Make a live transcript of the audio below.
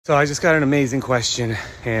So I just got an amazing question,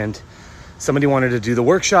 and somebody wanted to do the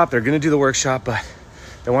workshop. They're going to do the workshop, but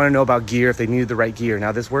they want to know about gear, if they needed the right gear.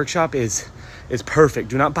 Now this workshop is perfect.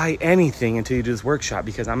 Do not buy anything until you do this workshop,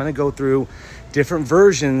 because I'm going to go through different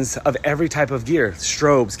versions of every type of gear,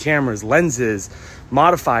 strobes, cameras, lenses,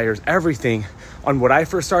 modifiers, everything on what I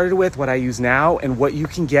first started with, what I use now, and what you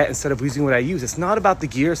can get instead of using what I use. It's not about the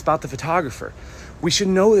gear, it's about the photographer. We should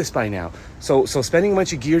know this by now. So spending a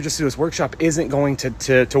bunch of gear just to do this workshop isn't going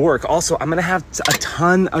to work. Also, I'm gonna have a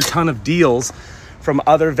ton of deals from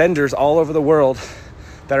other vendors all over the world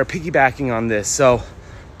that are piggybacking on this. So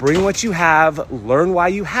bring what you have, learn why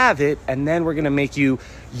you have it, and then we're gonna make you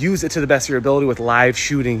use it to the best of your ability with live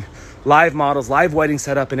shooting, live models, live wedding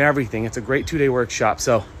setup, and everything. It's a great 2-day workshop.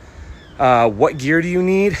 So what gear do you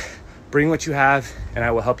need? Bring what you have, and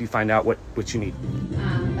I will help you find out what you need.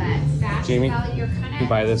 Jamie, you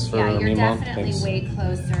buy this for me, Mom? You're definitely way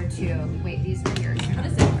closer to. Wait, these are yours. What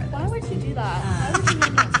is it? Why would you do that?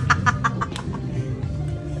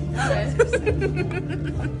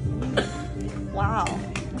 Wow.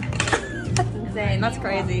 That's insane. That's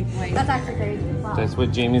crazy. That's actually crazy. Wow. That's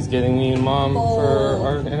what Jamie's getting me and Mom for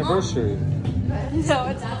our anniversary. No,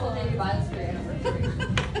 it's not what Jamie buys for your anniversary.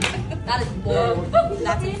 That is bold.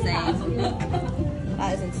 That's insane.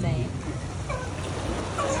 That is insane.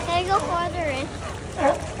 Can I go farther in?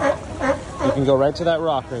 You can go right to that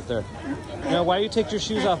rock right there. Now, why do you take your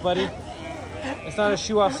shoes off, buddy? It's not a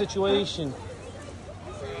shoe off situation.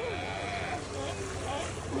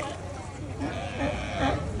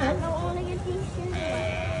 I don't want to get these shoes.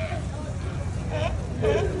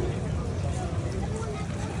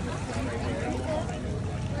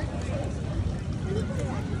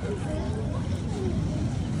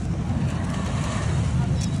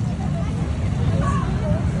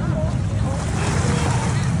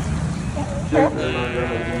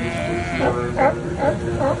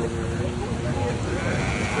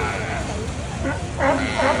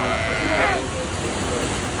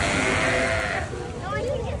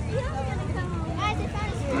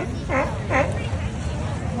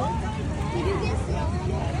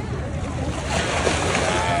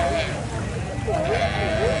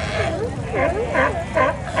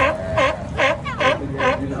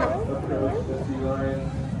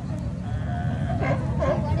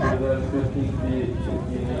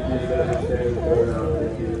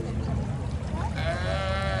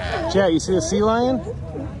 Jet, you see the sea lion?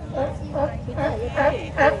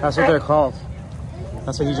 That's what they're called.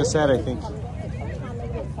 That's what he just said, I think.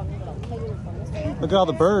 Look at all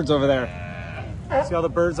the birds over there. See all the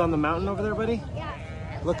birds on the mountain over there, buddy?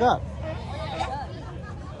 Look up.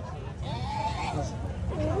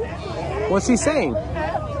 What's he saying?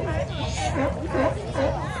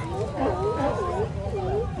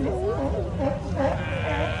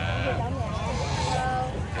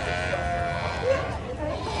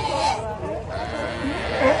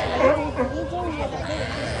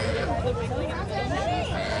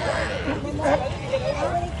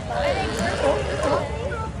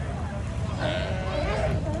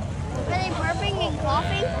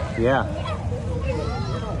 Yeah.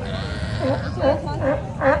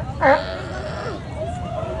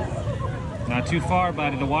 Not too far,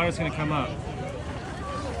 buddy. The water's gonna come up.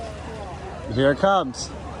 Here it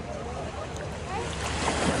comes.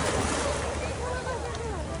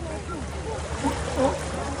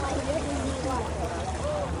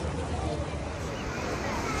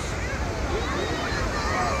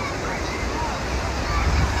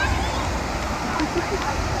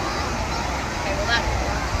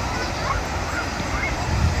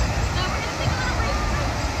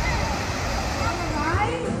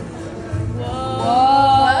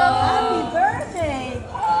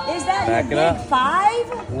 Back it up. 5?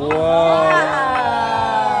 Whoa. Wow.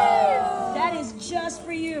 That is just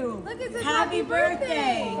for you. Look, it says Happy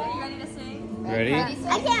birthday. Are you ready to sing? Ready? I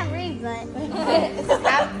can't read, but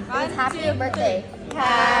it's happy birthday.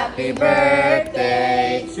 Happy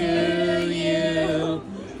birthday to you.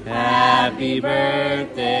 Happy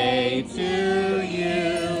birthday to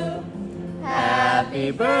you.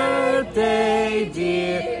 Happy birthday,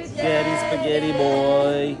 dear Daddy Spaghetti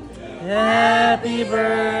Boy. Happy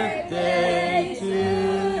birthday to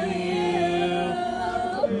you.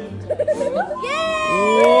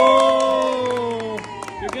 Whoa!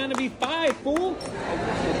 You're gonna be 5, fool.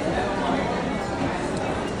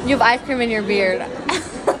 You have ice cream in your beard.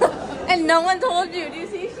 And no one told you. Do you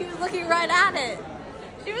see? She was looking right at it.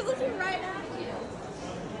 She was looking right at you.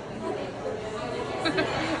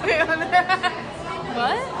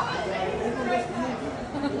 What?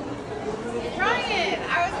 Trying it.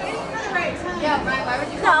 I was waiting for the right time. Yeah, Brian, why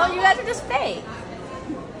would you? No, you guys are just fake.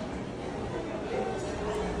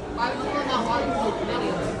 You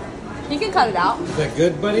can cut it out. Is that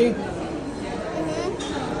good, buddy?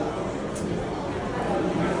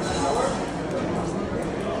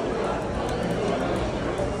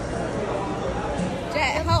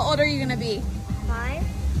 Jet, how old are you gonna be? 5.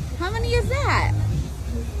 How many is that?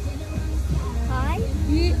 5.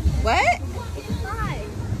 What?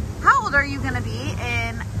 5. How old are you gonna be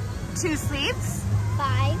in 2 sleeps?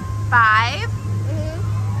 5. 5.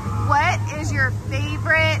 Mm-hmm. What is your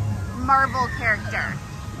favorite Marvel character?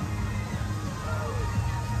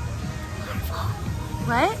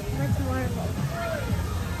 What? What's Marvel?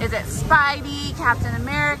 Is it Spidey, Captain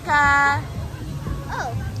America?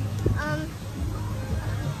 Oh.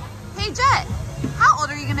 Hey Jet, how old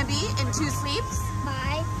are you gonna be in 2 sleeps?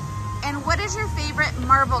 5. And what is your favorite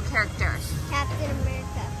Marvel character? Captain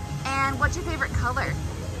America. And what's your favorite color?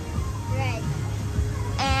 Red. Red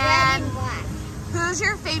And and black. who's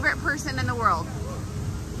your favorite person in the world?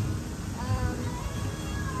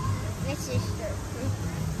 My sister.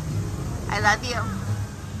 I love you.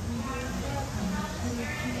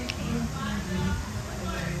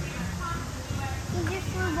 Eat it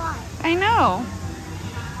for what? I know.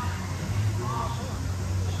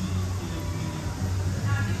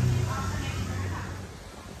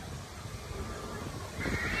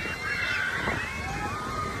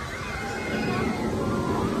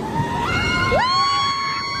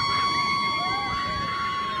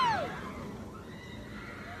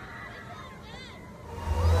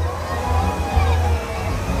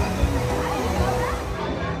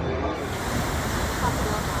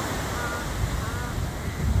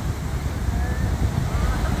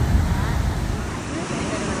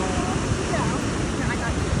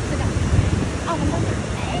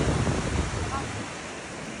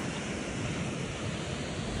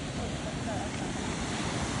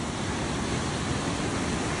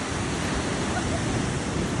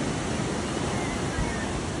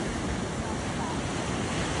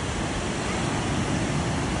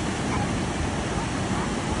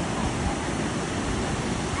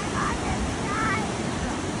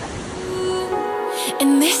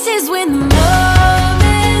 And this is when the